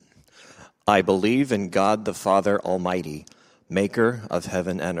I believe in God the Father Almighty, maker of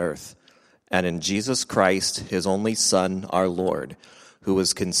heaven and earth, and in Jesus Christ, his only Son, our Lord, who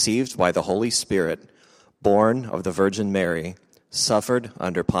was conceived by the Holy Spirit, born of the Virgin Mary, suffered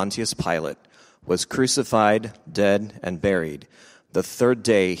under Pontius Pilate, was crucified, dead, and buried. The third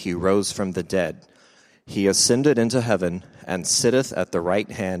day he rose from the dead. He ascended into heaven, and sitteth at the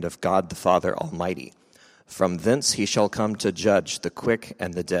right hand of God the Father Almighty. From thence he shall come to judge the quick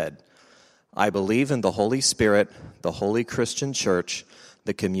and the dead. I believe in the Holy Spirit, the holy Christian church,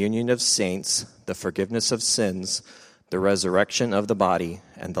 the communion of saints, the forgiveness of sins, the resurrection of the body,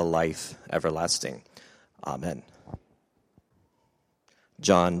 and the life everlasting. Amen.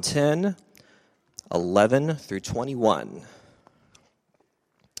 John 10, 11 through 21.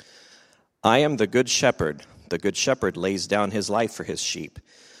 I am the good shepherd. The good shepherd lays down his life for his sheep.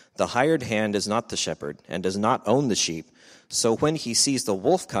 The hired hand is not the shepherd and does not own the sheep. So when he sees the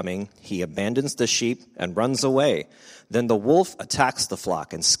wolf coming, he abandons the sheep and runs away. Then the wolf attacks the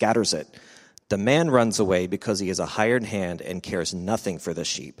flock and scatters it. The man runs away because he is a hired hand and cares nothing for the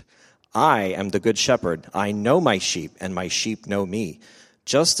sheep. I am the good shepherd. I know my sheep, and my sheep know me.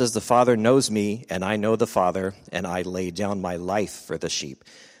 Just as the Father knows me, and I know the Father, and I lay down my life for the sheep.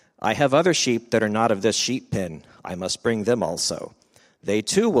 I have other sheep that are not of this sheep pen. I must bring them also. They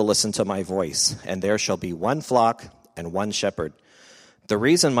too will listen to my voice, and there shall be one flock and one shepherd. The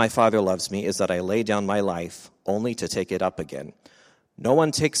reason my Father loves me is that I lay down my life, only to take it up again. No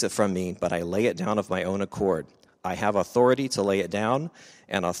one takes it from me, but I lay it down of my own accord. I have authority to lay it down,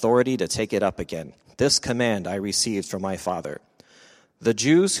 and authority to take it up again. This command I received from my Father. The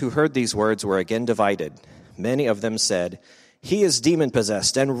Jews who heard these words were again divided. Many of them said, "He is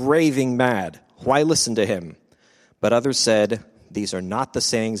demon-possessed and raving mad. Why listen to him?" But others said, "These are not the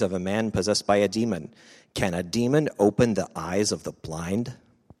sayings of a man possessed by a demon. Can a demon open the eyes of the blind?"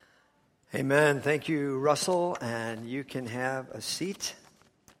 Amen. Thank you, Russell, and you can have a seat.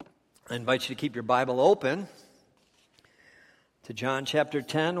 I invite you to keep your Bible open to John chapter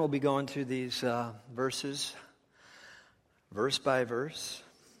 10. We'll be going through these verses, verse by verse.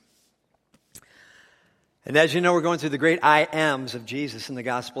 And as you know, we're going through the great I ams of Jesus in the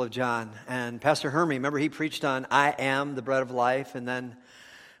Gospel of John. And Pastor Hermie, remember he preached on I am the bread of life, and then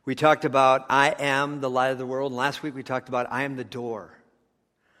we talked about I am the light of the world, and last week we talked about I am the door.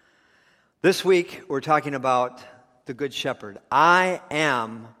 This week we're talking about the Good Shepherd. I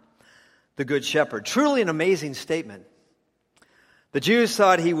am the Good Shepherd. Truly an amazing statement. The Jews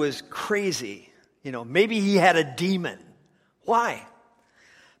thought he was crazy. Maybe he had a demon. Why?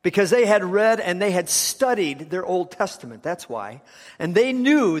 Because they had read and they had studied their Old Testament. That's why. And they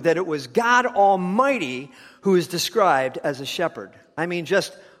knew that it was God Almighty who is described as a shepherd. I mean,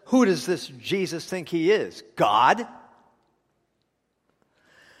 just who does this Jesus think he is? God?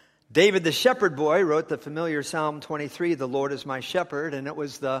 David the shepherd boy wrote the familiar Psalm 23, "The Lord is my shepherd," and it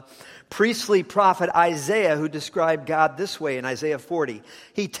was the priestly prophet Isaiah who described God this way in Isaiah 40.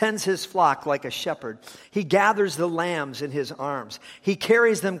 He tends his flock like a shepherd. He gathers the lambs in his arms. He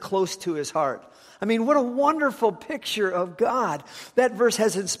carries them close to his heart. I mean, what a wonderful picture of God. That verse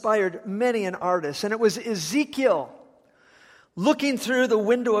has inspired many an artist, and it was Ezekiel looking through the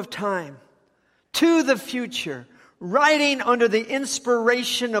window of time to the future, writing under the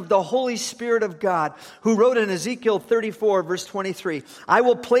inspiration of the Holy Spirit of God, who wrote in Ezekiel 34, verse 23, "I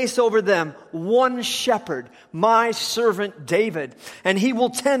will place over them one shepherd, my servant David, and he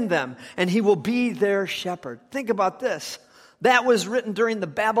will tend them, and he will be their shepherd." Think about this. That was written during the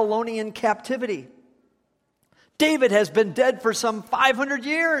Babylonian captivity. David has been dead for some 500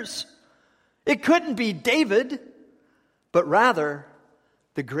 years. It couldn't be David, but rather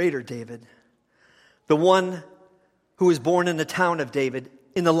the greater David, the one who was born in the town of David,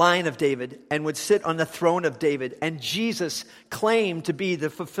 in the line of David, and would sit on the throne of David. And Jesus claimed to be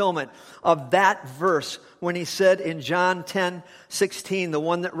the fulfillment of that verse when he said in John 10:16, the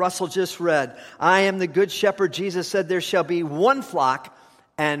one that Russell just read, "I am the good shepherd." Jesus said, "There shall be one flock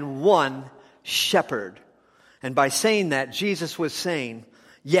and one shepherd." And by saying that, Jesus was saying,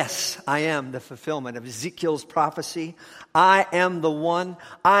 yes, I am the fulfillment of Ezekiel's prophecy. I am the one.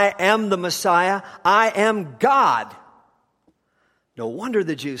 I am the Messiah. I am God. No wonder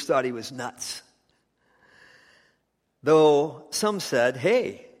the Jews thought he was nuts. Though some said,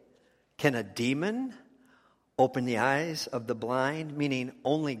 "Hey, can a demon open the eyes of the blind?" Meaning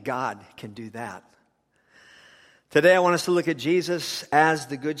only God can do that. Today I want us to look at Jesus as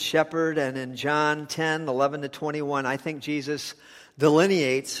the Good Shepherd. And in John 10:11 to 21, I think Jesus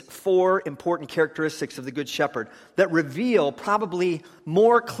delineates four important characteristics of the Good Shepherd that reveal probably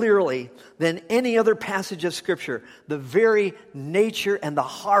more clearly than any other passage of Scripture the very nature and the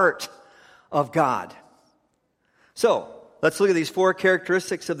heart of God. So, let's look at these 4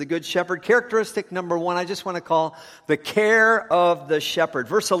 characteristics of the Good Shepherd. Characteristic number 1, I just want to call the care of the shepherd.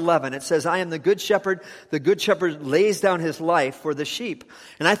 Verse 11, it says, I am the Good Shepherd. The Good Shepherd lays down his life for the sheep.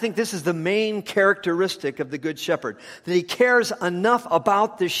 And I think this is the main characteristic of the Good Shepherd, that he cares enough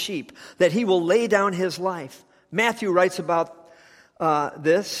about the sheep that he will lay down his life. Matthew writes about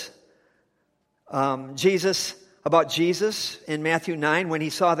this. Jesus in Matthew 9, when he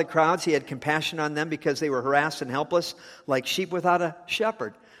saw the crowds, he had compassion on them because they were harassed and helpless, like sheep without a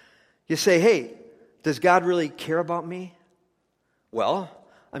shepherd. You say, hey, does God really care about me? Well,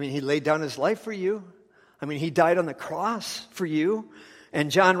 he laid down his life for you. He died on the cross for you.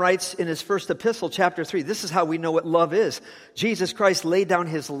 And John writes in his first epistle, chapter 3, this is how we know what love is. Jesus Christ laid down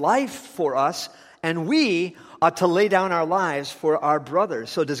his life for us, and we ought to lay down our lives for our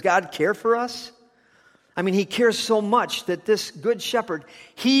brothers. So does God care for us? He cares so much that this Good Shepherd,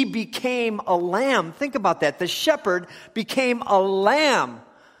 he became a lamb. Think about that. The shepherd became a lamb.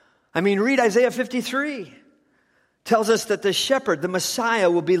 Read Isaiah 53. Tells us that the shepherd, the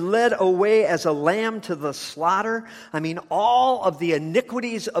Messiah, will be led away as a lamb to the slaughter. All of the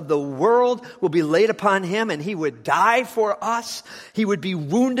iniquities of the world will be laid upon him, and he would die for us. He would be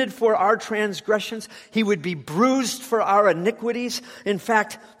wounded for our transgressions. He would be bruised for our iniquities. In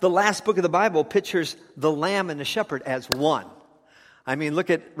fact, the last book of the Bible pictures the lamb and the shepherd as one.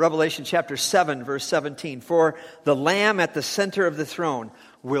 Look at Revelation chapter 7, verse 17. For the lamb at the center of the throne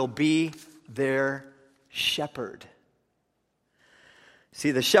will be their shepherd.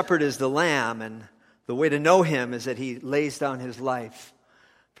 See, the shepherd is the lamb, and the way to know him is that he lays down his life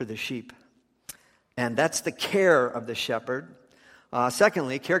for the sheep. And that's the care of the shepherd.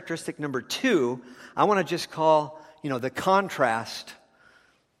 Secondly, characteristic number 2, I want to just call, the contrast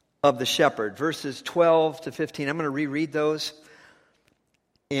of the shepherd. Verses 12 to 15, I'm going to reread those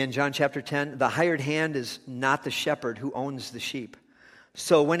in John chapter 10. The hired hand is not the shepherd who owns the sheep.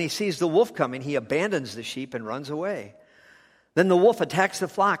 So when he sees the wolf coming, he abandons the sheep and runs away. Then the wolf attacks the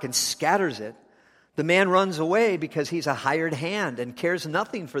flock and scatters it. The man runs away because he's a hired hand and cares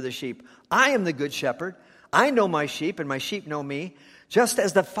nothing for the sheep. I am the good shepherd. I know my sheep, and my sheep know me, just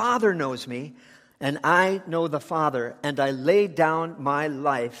as the Father knows me, and I know the Father, and I lay down my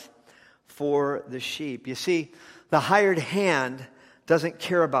life for the sheep. You see, the hired hand doesn't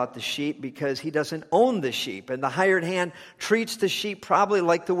care about the sheep because he doesn't own the sheep. And the hired hand treats the sheep probably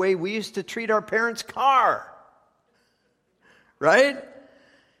like the way we used to treat our parents' car. Right?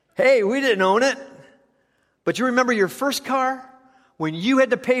 Hey, we didn't own it. But you remember your first car? When you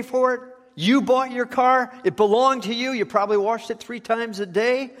had to pay for it? You bought your car. It belonged to you. You probably washed it 3 times a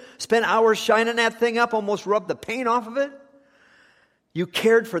day. Spent hours shining that thing up. Almost rubbed the paint off of it. You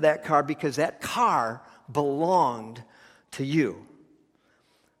cared for that car because that car belonged to you.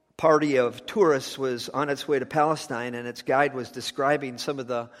 Party of tourists was on its way to Palestine, and its guide was describing some of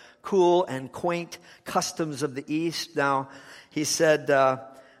the cool and quaint customs of the East. Now, he said,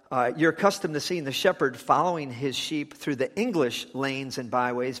 you're accustomed to seeing the shepherd following his sheep through the English lanes and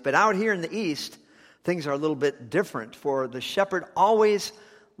byways, but out here in the East, things are a little bit different, for the shepherd always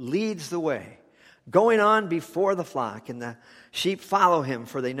leads the way, going on before the flock, and the sheep follow him,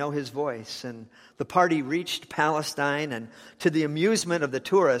 for they know his voice. And the party reached Palestine, and to the amusement of the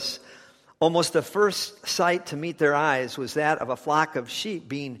tourists, almost the first sight to meet their eyes was that of a flock of sheep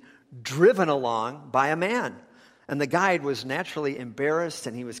being driven along by a man. And the guide was naturally embarrassed,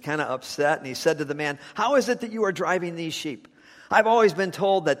 and he was kind of upset, and he said to the man, "How is it that you are driving these sheep? I've always been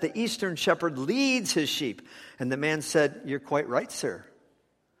told that the eastern shepherd leads his sheep." And the man said, "You're quite right, sir.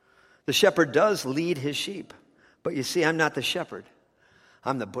 The shepherd does lead his sheep. But you see, I'm not the shepherd.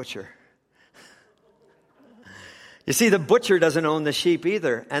 I'm the butcher." You see, the butcher doesn't own the sheep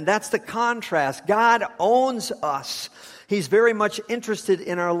either. And that's the contrast. God owns us. He's very much interested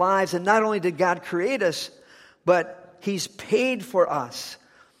in our lives. And not only did God create us, but He's paid for us.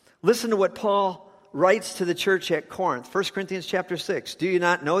 Listen to what Paul writes to the church at Corinth. 1 Corinthians chapter 6. "Do you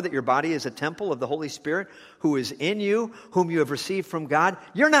not know that your body is a temple of the Holy Spirit who is in you, whom you have received from God?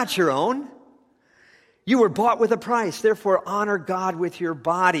 You're not your own. You were bought with a price. Therefore, honor God with your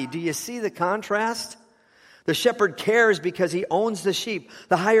body." Do you see the contrast? The shepherd cares because he owns the sheep.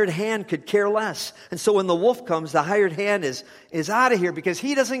 The hired hand could care less. And so when the wolf comes, the hired hand is out of here because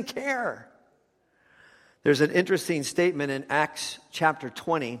he doesn't care. There's an interesting statement in Acts chapter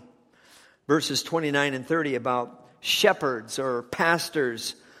 20, verses 29 and 30 about shepherds or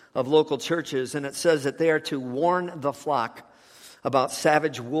pastors of local churches. And it says that they are to warn the flock about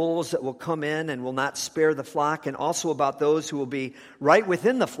savage wolves that will come in and will not spare the flock, and also about those who will be right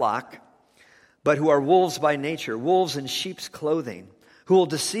within the flock, but who are wolves by nature, wolves in sheep's clothing, who will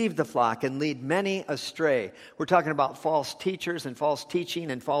deceive the flock and lead many astray. We're talking about false teachers and false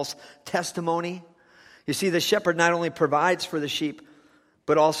teaching and false testimony. You see, the shepherd not only provides for the sheep,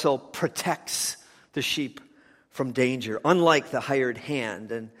 but also protects the sheep from danger, unlike the hired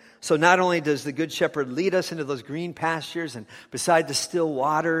hand. And so not only does the good shepherd lead us into those green pastures and beside the still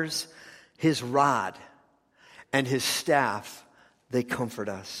waters, his rod and his staff, they comfort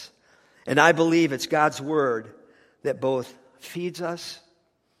us. And I believe it's God's word that both feeds us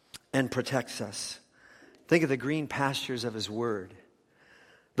and protects us. Think of the green pastures of his word,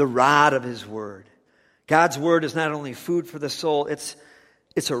 the rod of his word. God's word is not only food for the soul, it's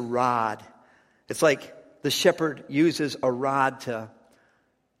a rod. It's like the shepherd uses a rod to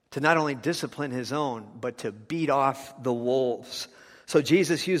not only discipline his own, but to beat off the wolves. So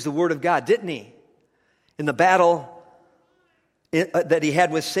Jesus used the word of God, didn't he? In the battle that he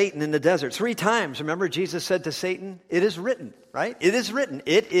had with Satan in the desert. 3 times, remember, Jesus said to Satan, it is written, right? It is written.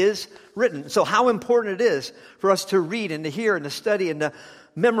 It is written. So how important it is for us to read and to hear and to study and to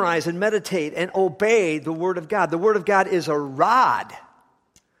memorize and meditate and obey the word of God. The word of God is a rod.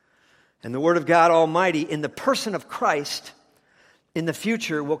 And the word of God Almighty in the person of Christ in the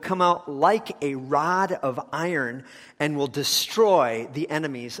future will come out like a rod of iron and will destroy the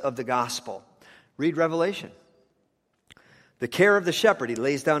enemies of the gospel. Read Revelation. The care of the shepherd, he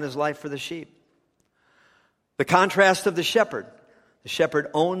lays down his life for the sheep. The contrast of the shepherd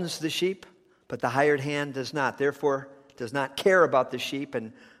owns the sheep, but the hired hand does not. Therefore, does not care about the sheep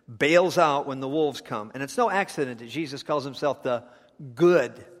and bails out when the wolves come. And it's no accident that Jesus calls himself the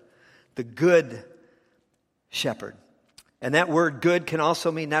good shepherd. And that word good can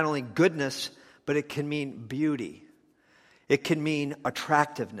also mean not only goodness, but it can mean beauty. It can mean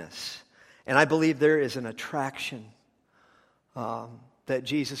attractiveness. And I believe there is an attraction that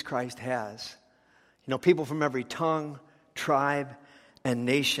Jesus Christ has. You know, people from every tongue, tribe, and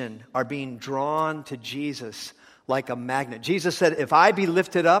nation are being drawn to Jesus like a magnet. Jesus said, if I be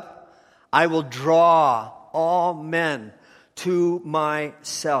lifted up, I will draw all men to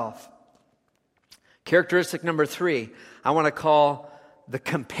myself. Characteristic number 3, I want to call the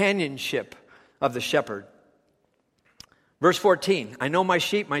companionship of the shepherd. Verse 14, I know my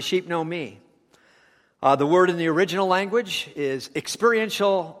sheep know me. The word in the original language is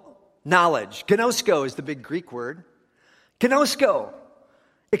experiential knowledge. Gnosko is the big Greek word. Gnosko.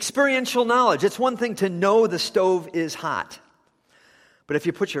 Experiential knowledge. It's one thing to know the stove is hot. But if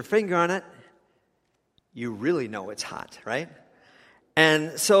you put your finger on it, you really know it's hot, right?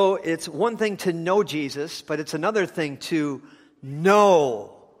 And so it's one thing to know Jesus, but it's another thing to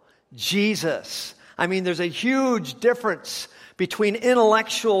know Jesus. I mean, there's a huge difference between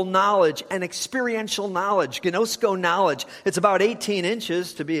intellectual knowledge and experiential knowledge, gnosko knowledge. It's about 18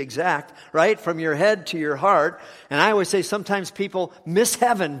 inches to be exact, right? From your head to your heart. And I always say sometimes people miss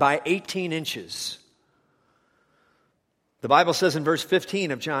heaven by 18 inches. The Bible says in verse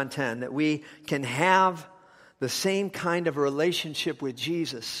 15 of John 10 that we can have the same kind of relationship with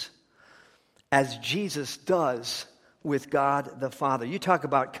Jesus as Jesus does with God the Father. You talk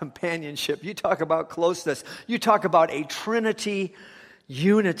about companionship. You talk about closeness. You talk about a Trinity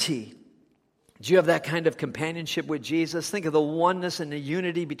unity. Do you have that kind of companionship with Jesus? Think of the oneness and the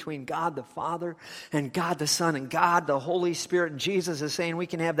unity between God the Father and God the Son and God the Holy Spirit. And Jesus is saying we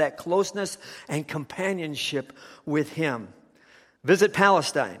can have that closeness and companionship with Him. Visit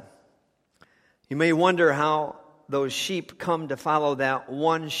Palestine. You may wonder how those sheep come to follow that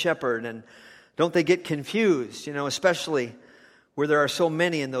one shepherd, and don't they get confused, especially where there are so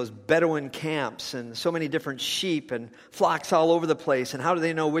many in those Bedouin camps and so many different sheep and flocks all over the place. And how do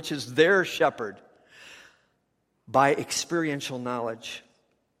they know which is their shepherd? By experiential knowledge.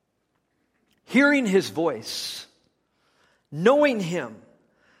 Hearing his voice, knowing him.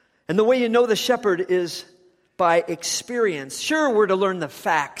 And the way you know the shepherd is by experience. Sure, we're to learn the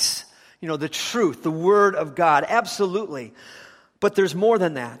facts, the truth, the word of God, absolutely. But there's more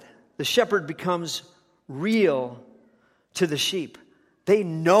than that. The shepherd becomes real to the sheep. They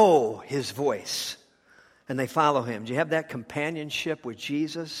know his voice and they follow him. Do you have that companionship with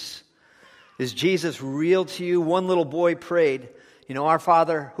Jesus? Is Jesus real to you? One little boy prayed, Our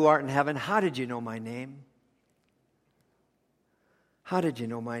Father who art in heaven, how did you know my name? How did you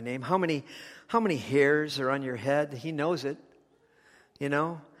know my name? How many hairs are on your head? He knows it.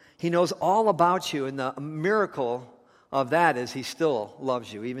 He knows all about you, and the miracle of that is he still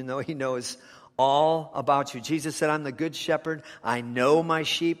loves you, even though he knows all about you. Jesus said, I'm the good shepherd. I know my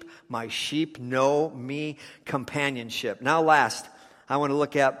sheep. My sheep know me. Companionship. Now last, I want to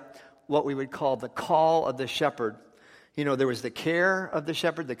look at what we would call the call of the shepherd. There was the care of the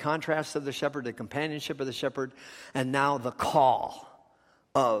shepherd, the contrast of the shepherd, the companionship of the shepherd, and now the call.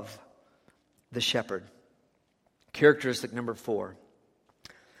 of the shepherd. Characteristic number 4.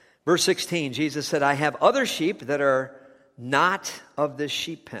 Verse 16, Jesus said, I have other sheep that are not of this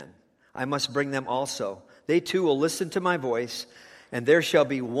sheep pen. I must bring them also. They too will listen to my voice, and there shall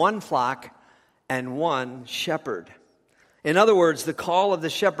be one flock and one shepherd. In other words, the call of the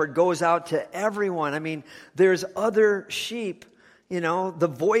shepherd goes out to everyone. I mean, there's other sheep.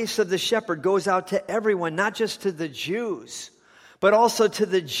 The voice of the shepherd goes out to everyone, not just to the Jews, but also to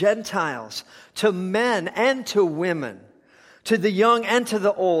the Gentiles, to men and to women, to the young and to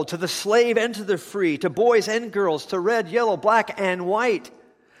the old, to the slave and to the free, to boys and girls, to red, yellow, black, and white.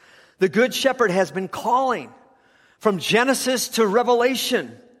 The Good Shepherd has been calling from Genesis to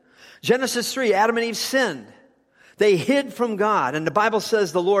Revelation. Genesis 3, Adam and Eve sinned. They hid from God. And the Bible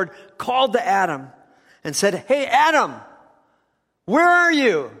says the Lord called to Adam and said, hey, Adam, where are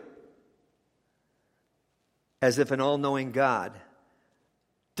you? As if an all-knowing God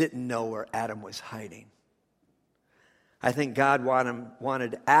didn't know where Adam was hiding. I think God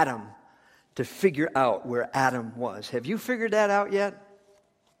wanted Adam to figure out where Adam was. Have you figured that out yet?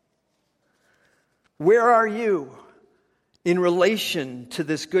 Where are you in relation to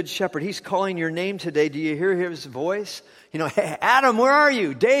this Good Shepherd? He's calling your name today. Do you hear his voice? Hey, Adam, where are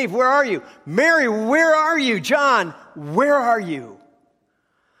you? Dave, where are you? Mary, where are you? John, where are you?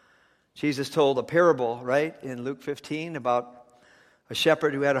 Jesus told a parable, right, in Luke 15 about a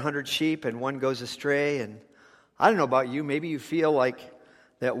shepherd who had 100 sheep and one goes astray. And I don't know about you, maybe you feel like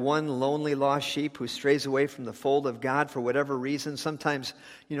that one lonely lost sheep who strays away from the fold of God for whatever reason. Sometimes,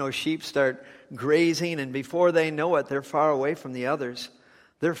 sheep start grazing, and before they know it, they're far away from the others.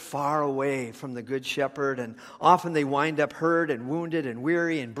 They're far away from the Good Shepherd, and often they wind up hurt and wounded and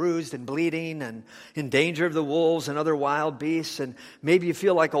weary and bruised and bleeding and in danger of the wolves and other wild beasts. And maybe you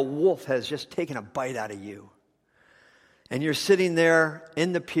feel like a wolf has just taken a bite out of you. And you're sitting there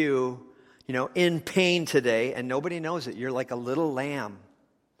in the pew, in pain today, and nobody knows it. You're like a little lamb.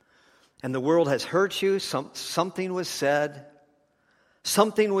 And the world has hurt you. Something was said.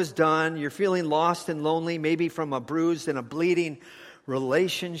 Something was done. You're feeling lost and lonely, maybe from a bruised and a bleeding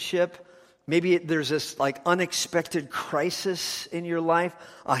relationship. Maybe there's this unexpected crisis in your life.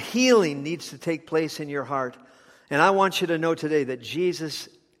 A healing needs to take place in your heart. And I want you to know today that Jesus,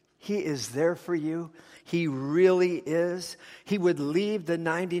 He is there for you. He really is. He would leave the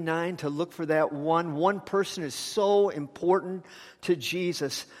 99 to look for that one. One person is so important to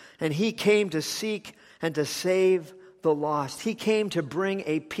Jesus. And He came to seek and to save the lost. He came to bring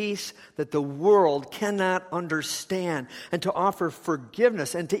a peace that the world cannot understand, and to offer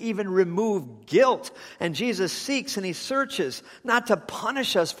forgiveness, and to even remove guilt. And Jesus seeks and He searches, not to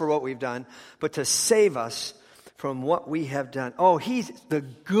punish us for what we've done, but to save us from what we have done. Oh, He's the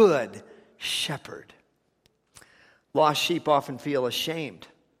Good Shepherd. Lost sheep often feel ashamed.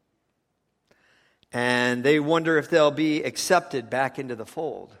 And they wonder if they'll be accepted back into the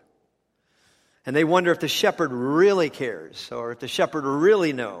fold. And they wonder if the shepherd really cares, or if the shepherd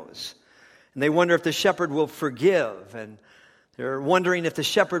really knows. And they wonder if the shepherd will forgive. And they're wondering if the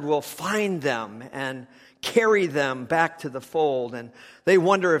shepherd will find them and carry them back to the fold. And they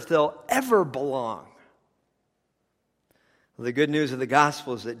wonder if they'll ever belong. Well, the good news of the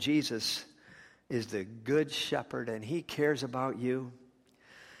gospel is that Jesus is the Good Shepherd, and He cares about you.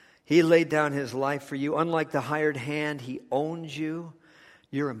 He laid down His life for you. Unlike the hired hand, He owns you.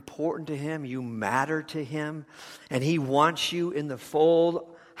 You're important to Him. You matter to Him. And He wants you in the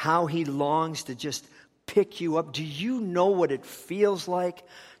fold. How He longs to just pick you up. Do you know what it feels like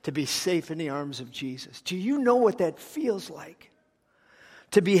to be safe in the arms of Jesus? Do you know what that feels like?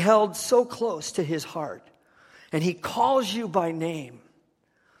 To be held so close to His heart. And He calls you by name.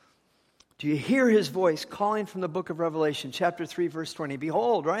 Do you hear His voice calling from the book of Revelation, chapter 3, verse 20?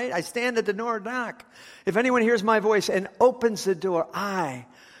 Behold, right? I stand at the door and knock. If anyone hears my voice and opens the door, I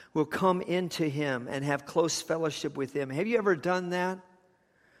will come into him and have close fellowship with him. Have you ever done that?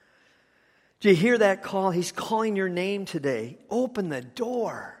 Do you hear that call? He's calling your name today. Open the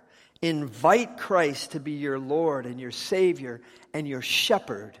door. Invite Christ to be your Lord and your Savior and your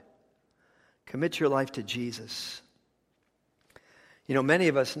shepherd. Commit your life to Jesus. Many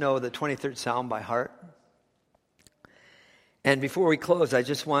of us know the 23rd Psalm by heart. And before we close, I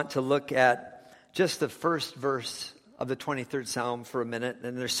just want to look at just the first verse of the 23rd Psalm for a minute.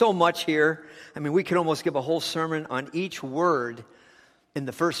 And there's so much here. We could almost give a whole sermon on each word in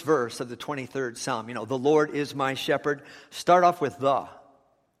the first verse of the 23rd Psalm. The Lord is my shepherd. Start off with the,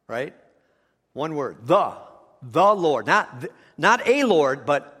 right? One word, the Lord. Not a Lord,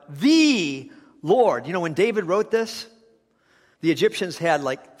 but the Lord. When David wrote this, The Egyptians had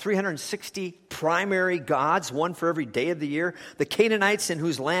like 360 primary gods, one for every day of the year. The Canaanites, in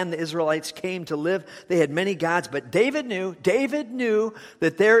whose land the Israelites came to live, they had many gods. But David knew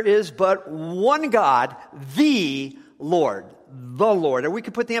that there is but one God, the Lord. The Lord. Or we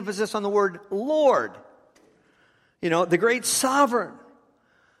could put the emphasis on the word Lord. You know, the great sovereign,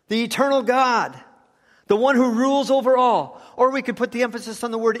 the eternal God, the one who rules over all. Or we could put the emphasis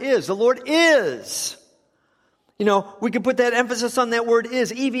on the word is. The Lord is. You know, we could put that emphasis on that word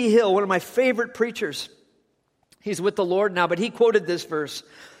is. E.V. Hill, one of my favorite preachers. He's with the Lord now, but he quoted this verse.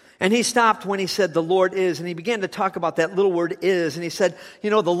 And he stopped when he said the Lord is. And he began to talk about that little word is. And he said, you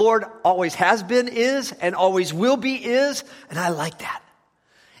know, the Lord always has been is and always will be is. And I like that.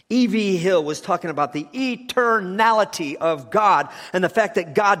 E.V. Hill was talking about the eternality of God and the fact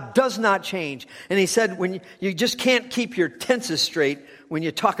that God does not change. And he said, when you just can't keep your tenses straight when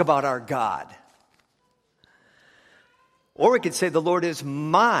you talk about our God. Or we could say the Lord is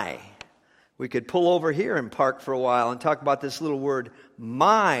my. We could pull over here and park for a while and talk about this little word,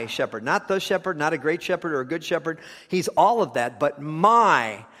 my shepherd. Not the shepherd, not a great shepherd or a good shepherd. He's all of that, but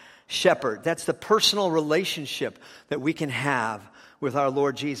my shepherd. That's the personal relationship that we can have with our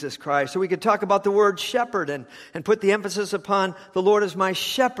Lord Jesus Christ. So we could talk about the word shepherd and put the emphasis upon the Lord as my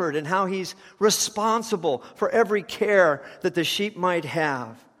shepherd and how he's responsible for every care that the sheep might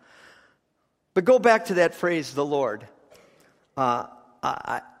have. But go back to that phrase, the Lord.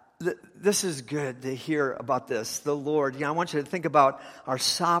 This is good to hear about this, the Lord. You know, I want you to think about our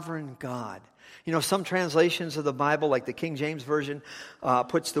sovereign God. You know, some translations of the Bible, like the King James Version,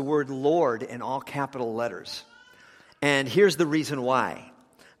 puts the word Lord in all capital letters. And here's the reason why.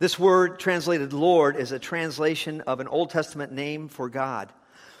 This word translated Lord is a translation of an Old Testament name for God.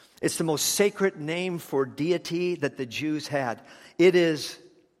 It's the most sacred name for deity that the Jews had. It is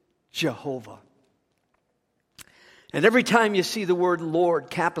Jehovah. And every time you see the word Lord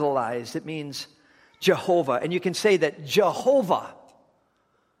capitalized, it means Jehovah. And you can say that Jehovah,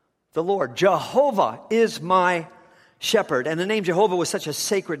 the Lord, Jehovah is my shepherd. And the name Jehovah was such a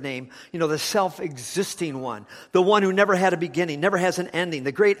sacred name. You know, the self-existing one. The one who never had a beginning, never has an ending.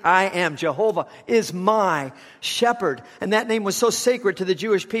 The great I am. Jehovah is my shepherd. And that name was so sacred to the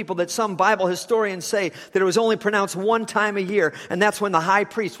Jewish people that some Bible historians say that it was only pronounced one time a year. And that's when the high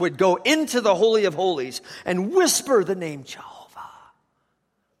priest would go into the Holy of Holies and whisper the name Jehovah.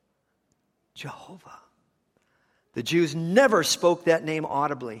 Jehovah. The Jews never spoke that name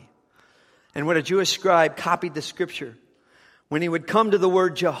audibly. And when a Jewish scribe copied the scripture, when he would come to the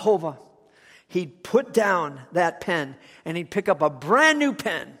word Jehovah, he'd put down that pen and he'd pick up a brand new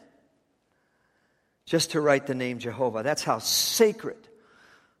pen just to write the name Jehovah. That's how sacred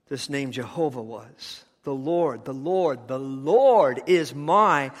this name Jehovah was. The Lord, the Lord, the Lord is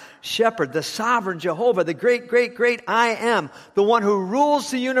my shepherd, the sovereign Jehovah, the great, great, great I am, the one who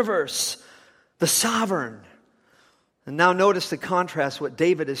rules the universe, the sovereign. And now notice the contrast, what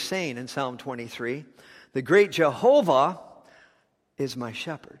David is saying in Psalm 23. The great Jehovah is my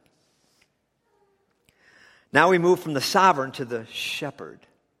shepherd. Now we move from the sovereign to the shepherd.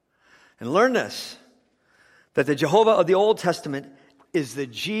 And learn this, that the Jehovah of the Old Testament is the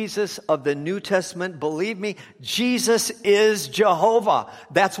Jesus of the New Testament. Believe me, Jesus is Jehovah.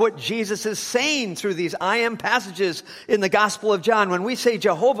 That's what Jesus is saying through these I am passages in the Gospel of John. When we say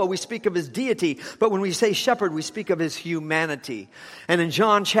Jehovah, we speak of his deity. But when we say shepherd, we speak of his humanity. And in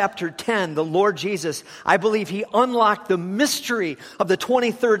John chapter 10, the Lord Jesus, I believe he unlocked the mystery of the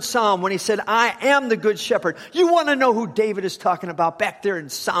 23rd Psalm when he said, I am the good shepherd. You want to know who David is talking about back there in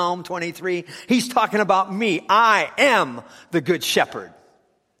Psalm 23? He's talking about me. I am the good shepherd.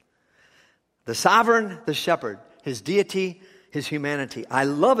 The sovereign, the shepherd, his deity, his humanity. I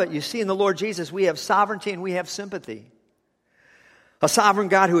love it. You see, in the Lord Jesus, we have sovereignty and we have sympathy. A sovereign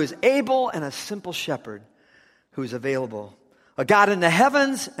God who is able and a simple shepherd who is available. A God in the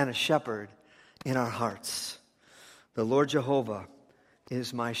heavens and a shepherd in our hearts. The Lord Jehovah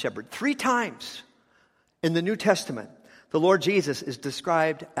is my shepherd. 3 times in the New Testament, the Lord Jesus is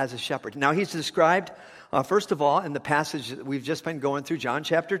described as a shepherd. Now, he's described, first of all, in the passage that we've just been going through, John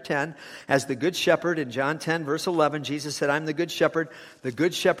chapter 10, as the good shepherd. In John 10, verse 11, Jesus said, I'm the good shepherd. The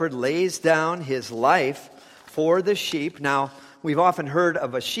good shepherd lays down his life for the sheep. Now, we've often heard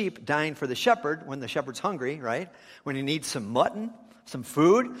of a sheep dying for the shepherd when the shepherd's hungry, right? When he needs some mutton, some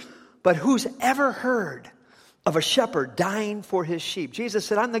food. But who's ever heard of a shepherd dying for his sheep? Jesus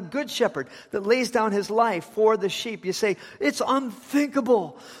said, I'm the good shepherd that lays down his life for the sheep. You say, it's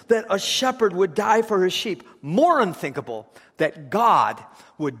unthinkable that a shepherd would die for his sheep. More unthinkable that God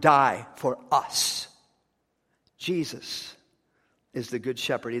would die for us. Jesus is the good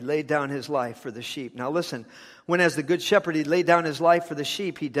shepherd. He laid down his life for the sheep. Now listen, when as the good shepherd he laid down his life for the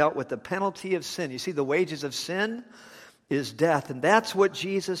sheep, he dealt with the penalty of sin. You see, the wages of sin is death, and that's what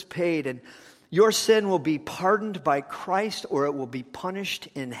Jesus paid. And your sin will be pardoned by Christ, or it will be punished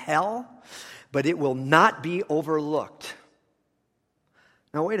in hell, but it will not be overlooked.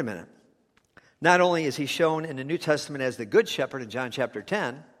 Now wait a minute. Not only is he shown in the New Testament as the good shepherd in John chapter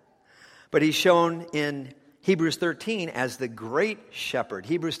 10, but he's shown in Hebrews 13 as the great shepherd.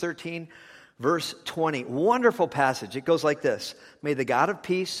 Hebrews 13, verse 20. Wonderful passage. It goes like this. May the God of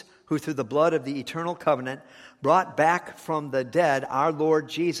peace, who through the blood of the eternal covenant brought back from the dead our Lord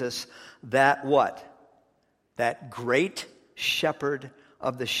Jesus, that what? That great shepherd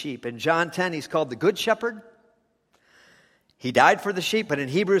of the sheep. In John 10, he's called the good shepherd. He died for the sheep, but in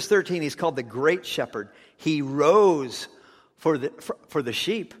Hebrews 13, he's called the great shepherd. He rose for the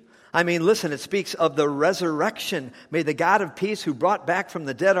sheep. I mean, listen, it speaks of the resurrection. May the God of peace who brought back from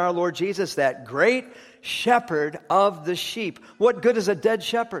the dead our Lord Jesus, that great shepherd of the sheep. What good is a dead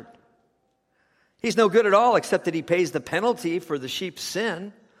shepherd? He's no good at all except that he pays the penalty for the sheep's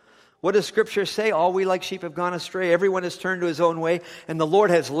sin. What does Scripture say? All we like sheep have gone astray. Everyone has turned to his own way, and the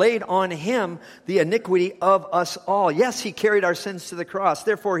Lord has laid on him the iniquity of us all. Yes, he carried our sins to the cross.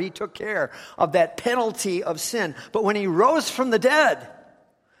 Therefore, he took care of that penalty of sin. But when he rose from the dead,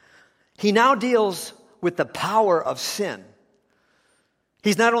 he now deals with the power of sin.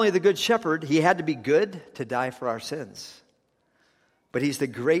 He's not only the good shepherd, he had to be good to die for our sins. But he's the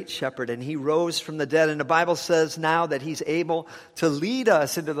great shepherd, and he rose from the dead. And the Bible says now that he's able to lead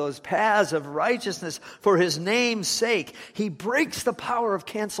us into those paths of righteousness for his name's sake. He breaks the power of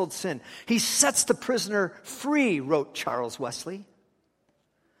canceled sin. He sets the prisoner free, wrote Charles Wesley.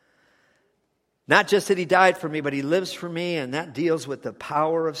 Not just that he died for me, but he lives for me, and that deals with the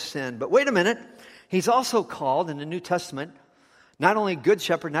power of sin. But wait a minute. He's also called in the New Testament not only good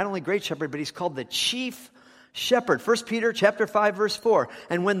shepherd, not only great shepherd, but he's called the chief shepherd. 1 Peter chapter 5, verse 4.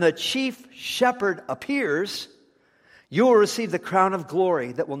 And when the chief shepherd appears, you will receive the crown of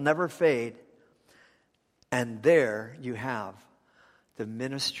glory that will never fade. And there you have the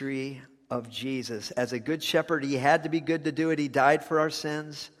ministry of Jesus. As a good shepherd, he had to be good to do it. He died for our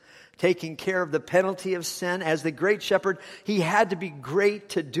sins, taking care of the penalty of sin. As the great shepherd, he had to be great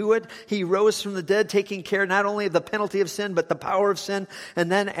to do it. He rose from the dead, taking care not only of the penalty of sin, but the power of sin. And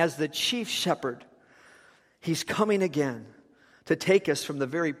then as the chief shepherd, he's coming again to take us from the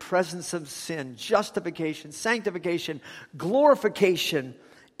very presence of sin, justification, sanctification, glorification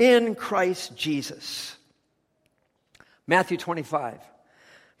in Christ Jesus. Matthew 25,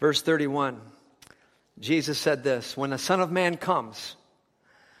 verse 31. Jesus said this, when the Son of Man comes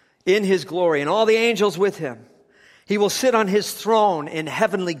in his glory and all the angels with him, he will sit on his throne in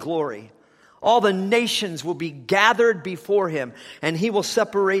heavenly glory. All the nations will be gathered before him, and he will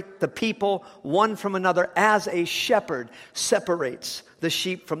separate the people one from another as a shepherd separates the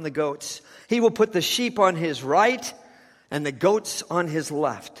sheep from the goats. He will put the sheep on his right and the goats on his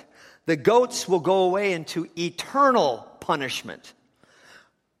left. The goats will go away into eternal punishment,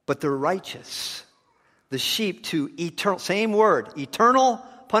 but the righteous, the sheep to eternal, same word, eternal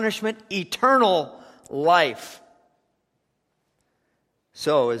punishment, eternal life.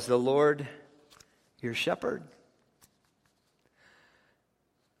 So is the Lord your shepherd?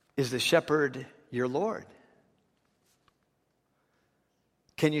 Is the shepherd your Lord?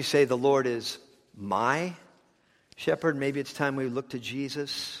 Can you say the Lord is my shepherd? Maybe it's time we look to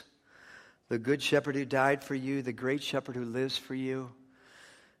Jesus, the good shepherd who died for you, the great shepherd who lives for you,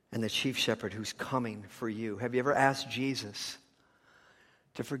 and the chief shepherd who's coming for you. Have you ever asked Jesus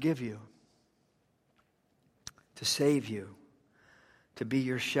to forgive you, to save you, to be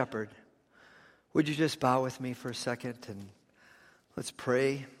your shepherd? Would you just bow with me for a second and let's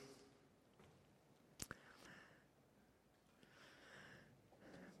pray.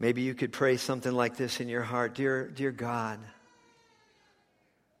 Maybe you could pray something like this in your heart. Dear God,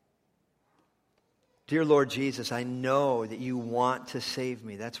 dear Lord Jesus, I know that you want to save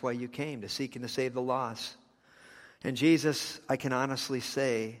me. That's why you came, to seek and to save the lost. And Jesus, I can honestly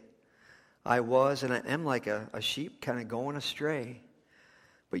say, I was and I am like a sheep kind of going astray.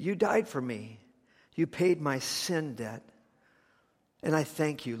 But you died for me. You paid my sin debt. And I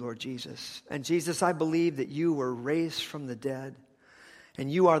thank you, Lord Jesus. And Jesus, I believe that you were raised from the dead. And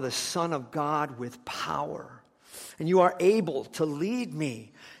you are the Son of God with power. And you are able to lead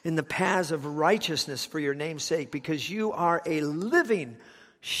me in the paths of righteousness for your name's sake. Because you are a living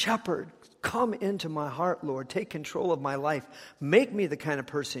shepherd. Come into my heart, Lord. Take control of my life. Make me the kind of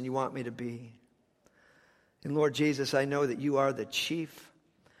person you want me to be. And Lord Jesus, I know that you are the chief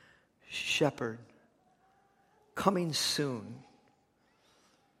shepherd, coming soon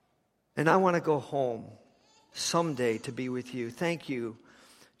And I want to go home someday to be with you. Thank you,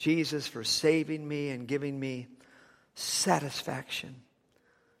 Jesus, for saving me and giving me satisfaction.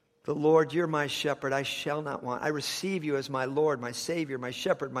 The Lord, you're my shepherd. I shall not want. I receive you as my Lord, my Savior, my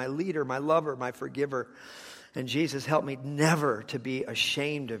shepherd, my leader, my lover, my forgiver. And Jesus, help me never to be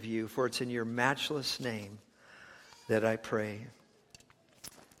ashamed of you, for it's in your matchless name that I pray.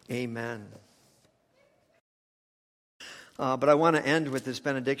 Amen. But I want to end with this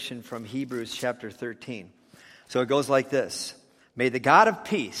benediction from Hebrews chapter 13. So it goes like this. May the God of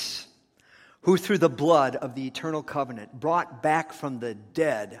peace, who through the blood of the eternal covenant brought back from the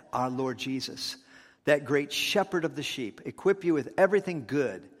dead our Lord Jesus, that great shepherd of the sheep, equip you with everything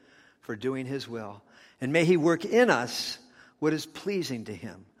good for doing his will. And may he work in us what is pleasing to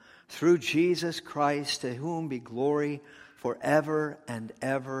him, through Jesus Christ, to whom be glory forever and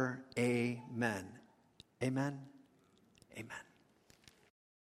ever. Amen. Amen. Amen.